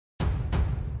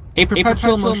A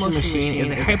perpetual motion machine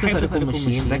is a hypothetical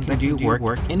machine that can do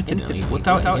work infinitely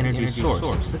without an energy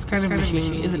source. This kind of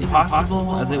machine isn't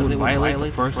possible as it would violate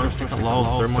the first or second law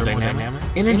of thermodynamics.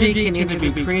 Energy can neither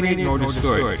be created nor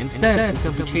destroyed. Instead, it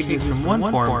simply changes from one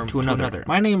form to another.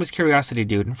 My name is Curiosity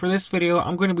Dude, and for this video,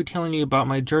 I'm going to be telling you about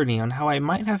my journey on how I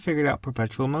might have figured out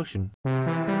perpetual motion.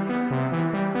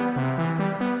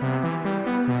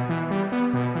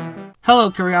 Hello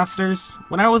Curiositors!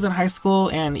 When I was in high school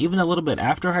and even a little bit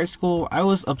after high school, I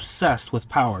was obsessed with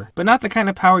power. But not the kind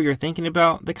of power you're thinking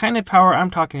about. The kind of power I'm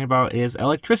talking about is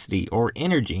electricity or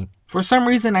energy. For some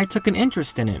reason I took an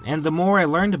interest in it, and the more I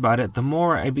learned about it, the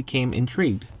more I became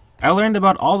intrigued. I learned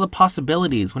about all the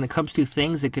possibilities when it comes to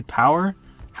things it could power,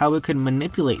 how it could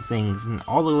manipulate things, and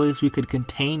all the ways we could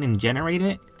contain and generate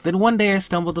it. Then one day I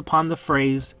stumbled upon the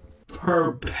phrase,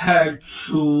 perpetual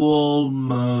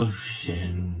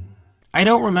motion. I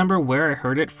don't remember where I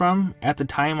heard it from. At the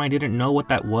time I didn't know what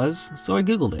that was, so I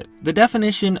googled it. The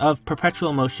definition of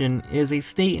perpetual motion is a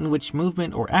state in which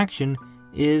movement or action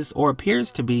is or appears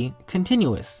to be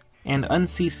continuous and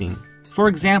unceasing. For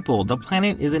example, the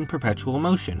planet is in perpetual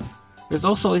motion. There's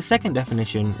also a second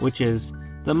definition, which is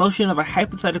the motion of a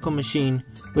hypothetical machine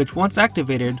which once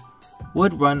activated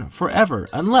would run forever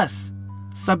unless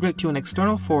subject to an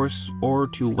external force or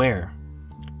to wear.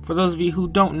 For those of you who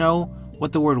don't know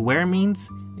what the word wear means,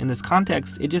 in this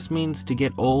context, it just means to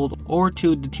get old or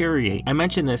to deteriorate. I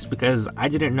mention this because I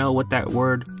didn't know what that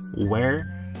word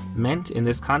wear meant in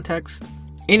this context.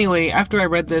 Anyway, after I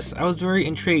read this, I was very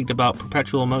intrigued about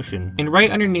perpetual motion. And right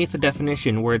underneath the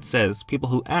definition where it says, people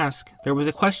who ask, there was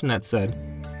a question that said,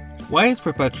 why is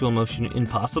perpetual motion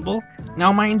impossible?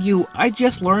 Now mind you, I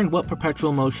just learned what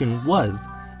perpetual motion was,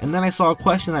 and then I saw a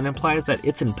question that implies that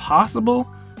it's impossible,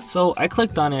 so I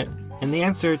clicked on it. And the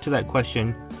answer to that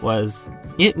question was,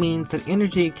 it means that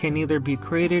energy can neither be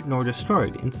created nor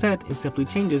destroyed. Instead, it simply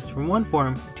changes from one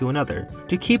form to another.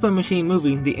 To keep a machine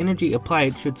moving, the energy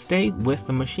applied should stay with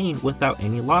the machine without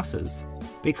any losses.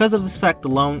 Because of this fact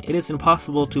alone, it is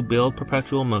impossible to build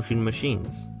perpetual motion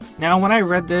machines. Now, when I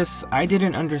read this, I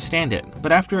didn't understand it,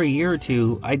 but after a year or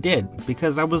two, I did,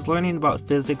 because I was learning about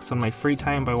physics on my free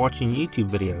time by watching YouTube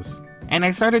videos. And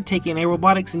I started taking a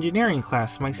robotics engineering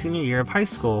class my senior year of high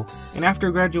school, and after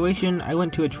graduation I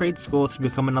went to a trade school to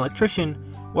become an electrician,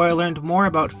 where I learned more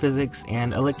about physics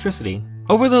and electricity.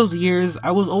 Over those years,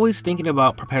 I was always thinking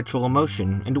about perpetual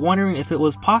motion and wondering if it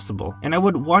was possible, and I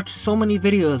would watch so many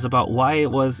videos about why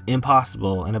it was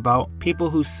impossible and about people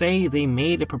who say they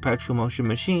made a perpetual motion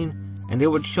machine and they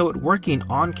would show it working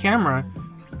on camera.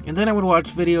 And then I would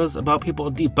watch videos about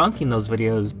people debunking those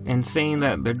videos and saying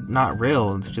that they're not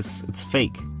real, it's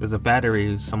fake. There's a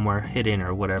battery somewhere hidden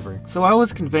or whatever. So I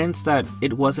was convinced that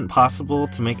it wasn't possible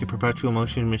to make a perpetual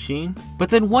motion machine. But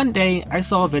then one day I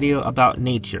saw a video about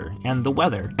nature and the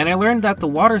weather, and I learned that the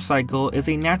water cycle is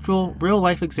a natural,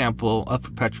 real-life example of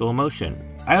perpetual motion.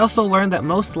 I also learned that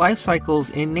most life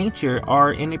cycles in nature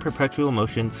are in a perpetual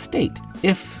motion state.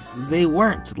 If they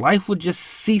weren't, life would just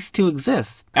cease to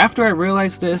exist. After I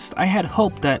realized this, I had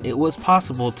hope that it was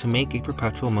possible to make a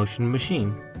perpetual motion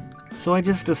machine. So I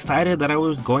just decided that I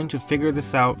was going to figure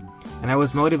this out, and I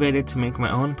was motivated to make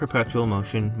my own perpetual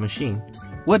motion machine.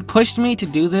 What pushed me to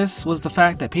do this was the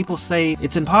fact that people say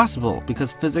it's impossible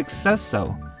because physics says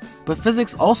so. But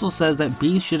physics also says that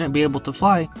bees shouldn't be able to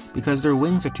fly because their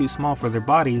wings are too small for their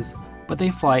bodies, but they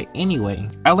fly anyway.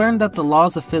 I learned that the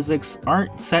laws of physics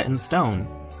aren't set in stone.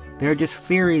 They're just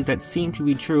theories that seem to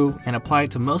be true and apply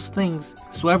to most things,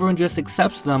 so everyone just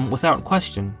accepts them without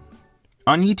question.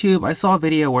 On YouTube, I saw a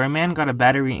video where a man got a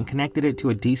battery and connected it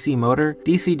to a DC motor.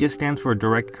 DC just stands for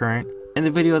direct current. In the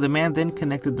video, the man then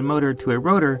connected the motor to a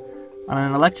rotor on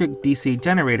an electric DC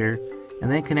generator,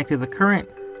 and then connected the current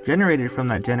generated from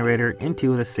that generator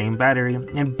into the same battery,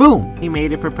 and boom! He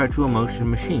made a perpetual motion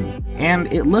machine.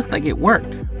 And it looked like it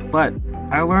worked, but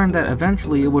I learned that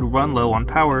eventually it would run low on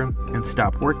power and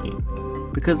stop working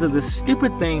because of this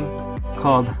stupid thing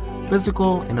called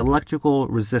physical and electrical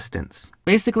resistance.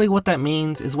 Basically what that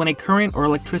means is when a current or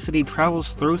electricity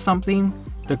travels through something,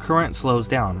 the current slows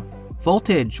down.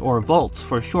 Voltage, or volts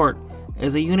for short,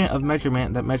 is a unit of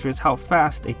measurement that measures how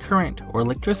fast a current or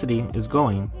electricity is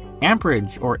going.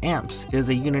 Amperage, or amps, is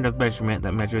a unit of measurement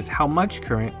that measures how much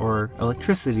current or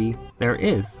electricity there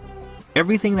is.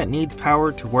 Everything that needs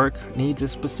power to work needs a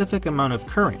specific amount of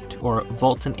current, or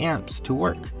volts and amps, to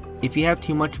work. If you have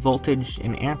too much voltage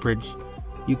and amperage,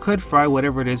 you could fry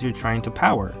whatever it is you're trying to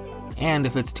power. And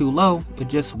if it's too low, it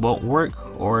just won't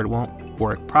work, or it won't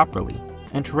work properly.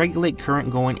 And to regulate current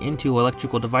going into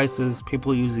electrical devices,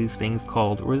 people use these things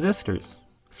called resistors.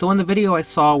 So in the video I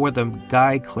saw where the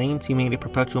guy claimed he made a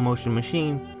perpetual motion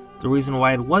machine, the reason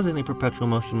why it wasn't a perpetual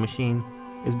motion machine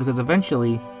is because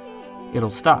eventually it'll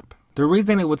stop. The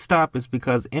reason it would stop is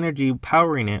because energy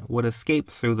powering it would escape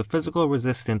through the physical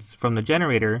resistance from the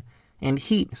generator and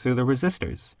heat through the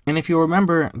resistors. And if you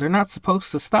remember, they're not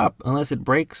supposed to stop unless it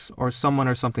breaks or someone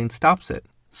or something stops it.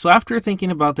 So after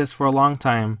thinking about this for a long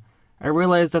time, I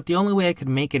realized that the only way I could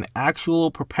make an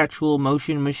actual perpetual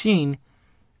motion machine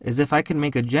is if I could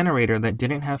make a generator that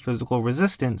didn't have physical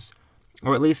resistance,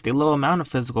 or at least a low amount of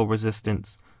physical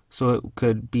resistance, so it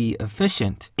could be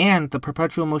efficient. And the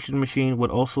perpetual motion machine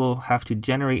would also have to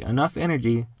generate enough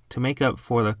energy to make up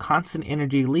for the constant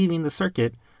energy leaving the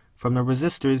circuit from the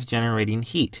resistors generating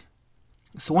heat.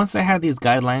 So once I had these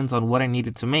guidelines on what I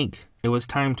needed to make, it was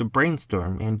time to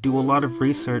brainstorm and do a lot of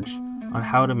research on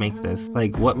how to make this.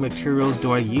 Like, what materials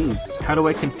do I use? How do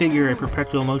I configure a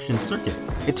perpetual motion circuit?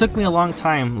 It took me a long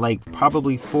time, like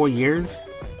probably 4 years.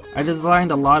 I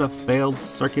designed a lot of failed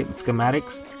circuit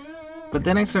schematics, but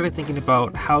then I started thinking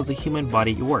about how the human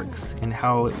body works and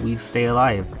how we stay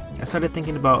alive. I started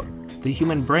thinking about the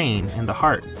human brain and the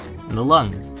heart and the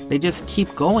lungs. They just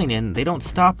keep going and they don't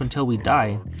stop until we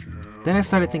die. Then I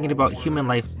started thinking about human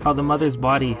life, how the mother's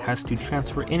body has to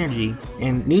transfer energy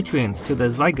and nutrients to the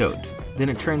zygote. Then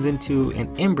it turns into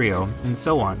an embryo, and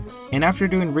so on. And after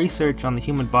doing research on the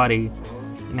human body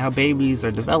and how babies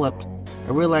are developed,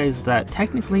 I realized that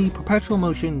technically perpetual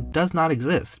motion does not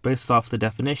exist based off the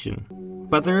definition.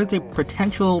 But there is a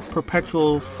potential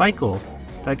perpetual cycle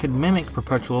that could mimic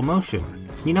perpetual motion.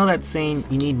 You know that saying,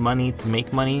 you need money to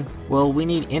make money? Well, we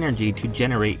need energy to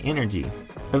generate energy.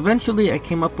 Eventually I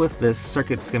came up with this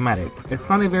circuit schematic. It's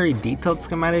not a very detailed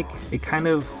schematic, it kind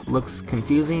of looks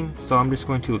confusing, so I'm just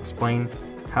going to explain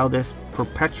how this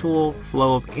perpetual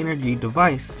flow of energy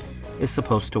device is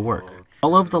supposed to work.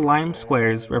 All of the lime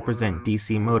squares represent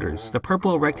DC motors. The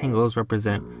purple rectangles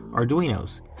represent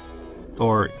Arduinos,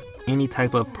 or any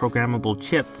type of programmable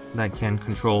chip that can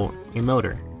control a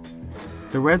motor.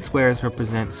 The red squares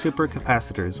represent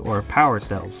supercapacitors, or power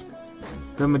cells.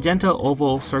 The magenta,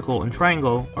 oval, circle, and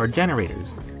triangle are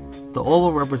generators. The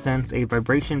oval represents a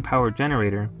vibration power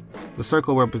generator, the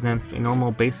circle represents a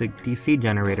normal basic DC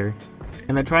generator,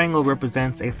 and the triangle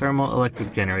represents a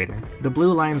thermoelectric generator. The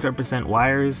blue lines represent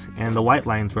wires, and the white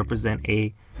lines represent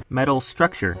a metal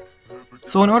structure.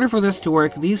 So in order for this to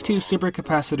work, these two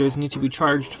supercapacitors need to be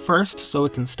charged first so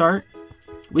it can start.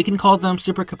 We can call them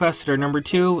supercapacitor number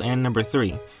 2 and number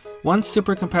 3. Once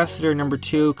supercapacitor number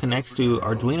 2 connects to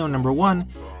Arduino number 1,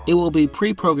 it will be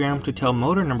pre-programmed to tell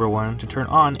motor number 1 to turn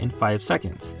on in 5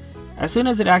 seconds. As soon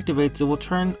as it activates, it will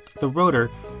turn the rotor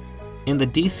in the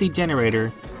DC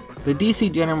generator. The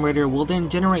DC generator will then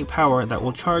generate power that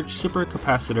will charge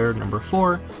supercapacitor number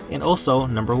 4 and also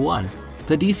number 1.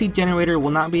 The DC generator will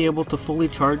not be able to fully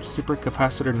charge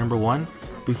supercapacitor number 1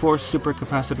 before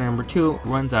supercapacitor number 2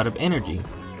 runs out of energy.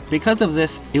 Because of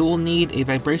this, it will need a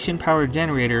vibration power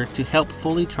generator to help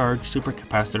fully charge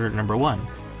supercapacitor number 1.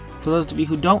 For those of you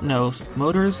who don't know,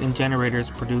 motors and generators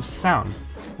produce sound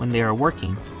when they are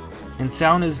working, and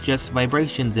sound is just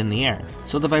vibrations in the air.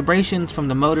 So the vibrations from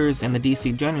the motors and the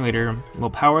DC generator will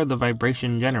power the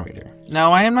vibration generator.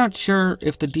 Now, I am not sure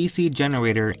if the DC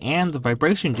generator and the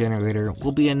vibration generator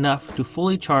will be enough to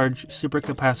fully charge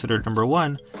supercapacitor number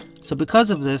 1, so because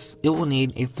of this, it will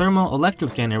need a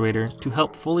thermoelectric generator to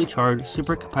help fully charge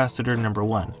supercapacitor number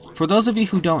 1. For those of you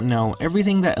who don't know,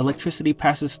 everything that electricity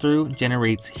passes through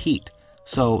generates heat.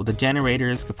 So the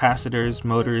generators, capacitors,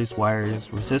 motors, wires,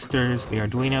 resistors, the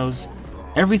Arduinos,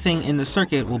 everything in the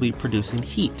circuit will be producing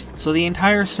heat. So the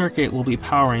entire circuit will be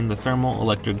powering the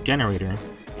thermoelectric generator,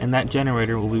 and that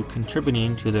generator will be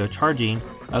contributing to the charging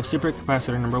of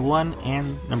supercapacitor number 1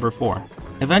 and number 4.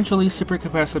 Eventually,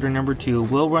 supercapacitor number 2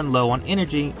 will run low on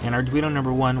energy, and Arduino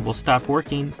number 1 will stop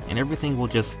working, and everything will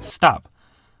just stop.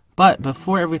 But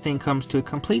before everything comes to a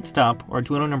complete stop,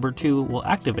 Arduino number 2 will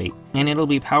activate, and it'll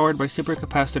be powered by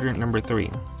supercapacitor number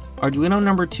 3. Arduino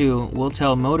number 2 will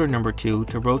tell motor number 2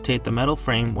 to rotate the metal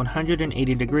frame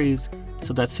 180 degrees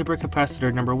so that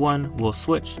supercapacitor number 1 will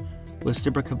switch with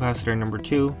supercapacitor number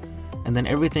 2, and then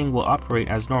everything will operate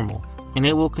as normal. And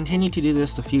it will continue to do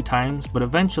this a few times, but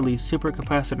eventually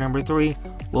supercapacitor number 3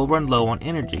 will run low on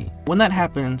energy. When that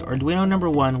happens, Arduino number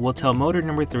 1 will tell motor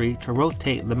number 3 to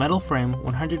rotate the metal frame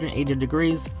 180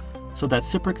 degrees so that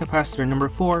supercapacitor number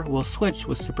 4 will switch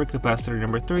with supercapacitor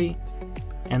number 3,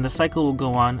 and the cycle will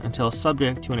go on until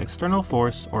subject to an external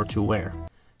force or to wear.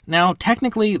 Now,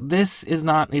 technically, this is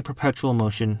not a perpetual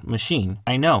motion machine,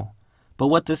 I know, but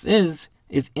what this is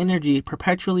energy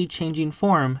perpetually changing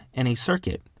form in a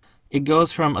circuit. It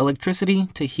goes from electricity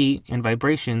to heat and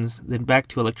vibrations, then back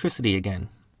to electricity again.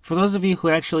 For those of you who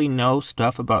actually know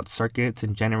stuff about circuits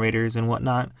and generators and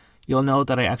whatnot, you'll know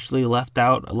that I actually left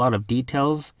out a lot of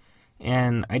details,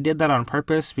 and I did that on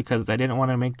purpose because I didn't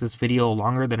want to make this video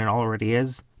longer than it already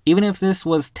is. Even if this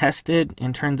was tested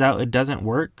and turns out it doesn't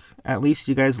work, at least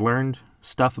you guys learned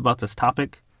stuff about this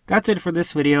topic. That's it for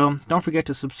this video. Don't forget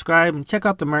to subscribe and check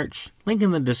out the merch, link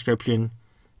in the description.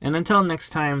 And until next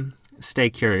time, stay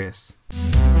curious.